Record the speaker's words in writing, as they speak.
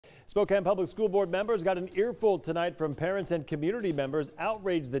Spokane Public School Board members got an earful tonight from parents and community members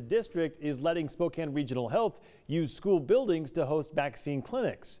outraged the district is letting Spokane Regional Health use school buildings to host vaccine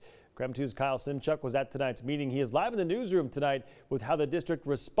clinics. KREM 2's Kyle Simchuk was at tonight's meeting. He is live in the newsroom tonight with how the district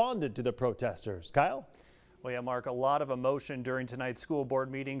responded to the protesters. Kyle? Well, yeah, Mark, a lot of emotion during tonight's school board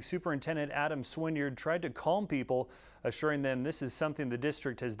meeting. Superintendent Adam Swinyard tried to calm people, assuring them this is something the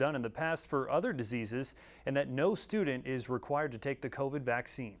district has done in the past for other diseases and that no student is required to take the COVID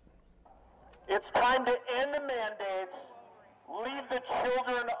vaccine. It's time to end the mandates. Leave the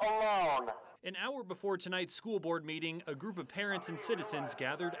children alone. An hour before tonight's school board meeting, a group of parents and citizens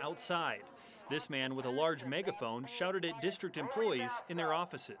gathered outside. This man with a large megaphone shouted at district employees in their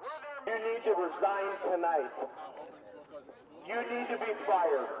offices. You need to resign tonight. You need to be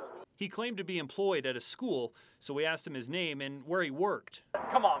fired. He claimed to be employed at a school, so we asked him his name and where he worked.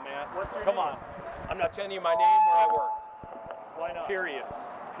 Come on, man. Come on. I'm not telling you my name where I work. Why not? Period.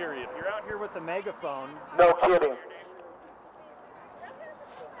 You're out here with the megaphone. No kidding.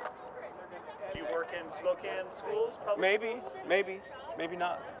 Do you work in Spokane schools? Maybe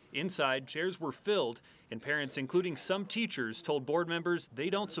not. Inside, chairs were filled, and parents, including some teachers, told board members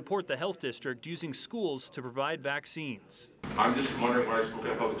they don't support the health district using schools to provide vaccines. I'm just wondering why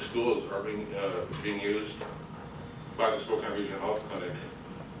Spokane Public Schools are being used by the Spokane Regional Health Clinic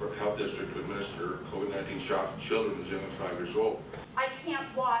or Health District to administer COVID-19 shots to children as young as 5 years old. I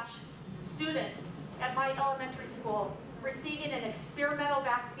can't watch students at my elementary school receiving an experimental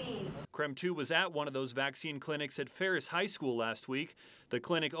vaccine. KREM 2 was at one of those vaccine clinics at Ferris High School last week. The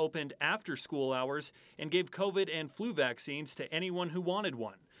clinic opened after school hours and gave COVID and flu vaccines to anyone who wanted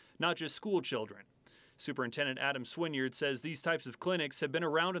one, not just school children. Superintendent Adam Swinyard says these types of clinics have been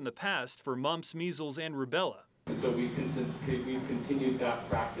around in the past for mumps, measles, and rubella. And so we've continued that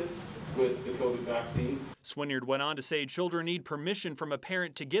practice with the COVID vaccine. Swinyard went on to say children need permission from a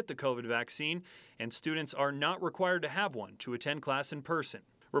parent to get the COVID vaccine, and students are not required to have one to attend class in person.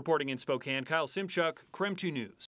 Reporting in Spokane, Kyle Simchuk, KREM 2 News.